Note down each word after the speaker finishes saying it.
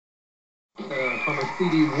From a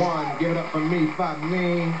CD1, give it up for me,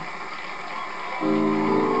 Falaz.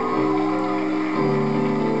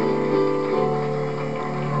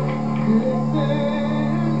 Listen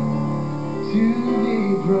to me,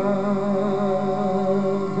 brother.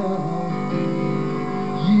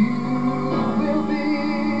 You will be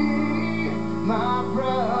my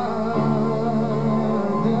brother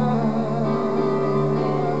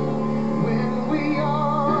when we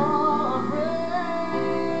are brothers.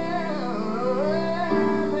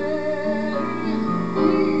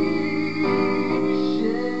 We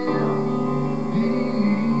shall be.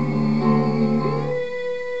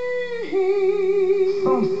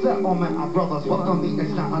 Sunset on my brothers, but for me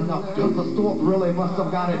it's not enough. Cause the stork really must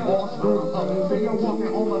have got it all screwed up. Say you're walking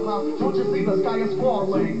on the clouds, don't you see the sky is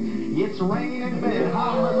falling? It's raining men,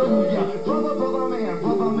 hallelujah. Brother, brother man,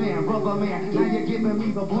 brother man, brother man. Now you're giving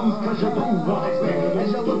me the blues cause your boo won't expand. As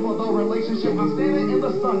you look for the relationship, I'm standing in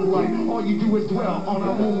the sunlight. All you do is dwell on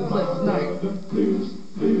a moonless night. Blues,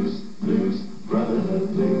 blues, blues,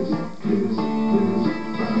 brotherhood, blues, blues, blues,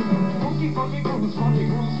 brotherhood. Funky, funky grooves, funky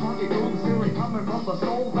grooves, funky grooves. Here it coming from the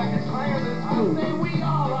soul that is higher than blue. I say we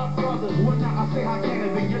all are brothers. Well now I say how can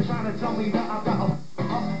it be? You're trying to tell me that I've got a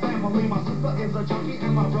family. My sister is a junkie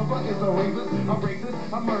and my brother is a racist,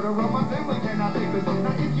 a murderer. My family cannot take this.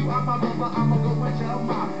 Now if you are my brother, I'ma go and tell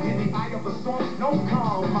mom. In the eye of the storm, no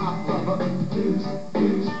calm, my brother. Blues,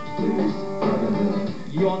 blues, blues, brotherhood.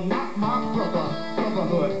 You're not my brother,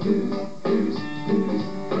 brotherhood. Blues, blues, blues,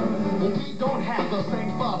 brotherhood. Well, we don't have the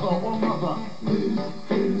same father or mother. Blues,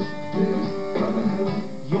 blues, blues, brotherhood.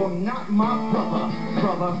 You're not my brother,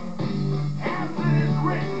 brother. As it is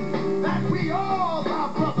written that we all are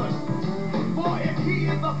brothers. For if he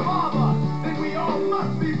is the father, then we all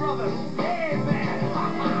must be brothers. Amen.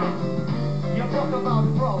 You talk about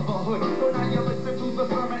brotherhood, so now you listen to the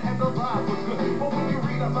sermon and the Bible's good. But when you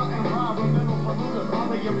read about environmental polluters, are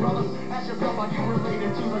they your brothers? Ask yourself, are you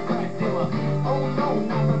related to the crack dealer? Oh no,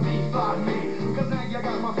 not the me, by me. Cause now you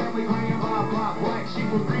got my family praying blah, blah, black sheep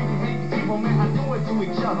with green hate, evil men, I do it to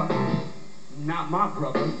each other. Not my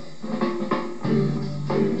brother.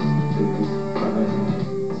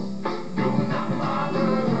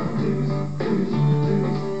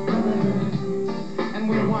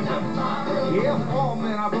 Yeah, all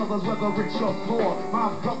men are brothers, whether rich or poor.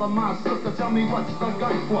 My brother, my sister, tell me what's the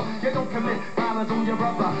gun for? You don't commit violence on your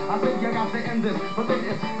brother. I think you got to end this, but then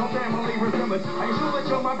it's no family resemblance. Are you sure that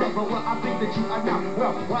you're my brother? Well, I think that you are not.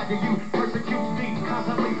 Well, why do you persecute me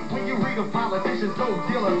constantly? When you read of politicians, gold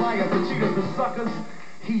dealers, liars, and cheaters, and suckers,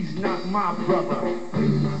 he's not my brother.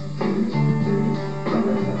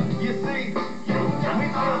 You see, we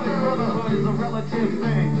feel this brotherhood is a relative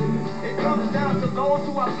thing. It comes down to those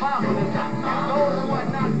who are positive and those who are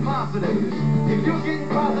not positive. If you're getting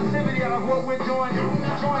positivity out of what we're doing,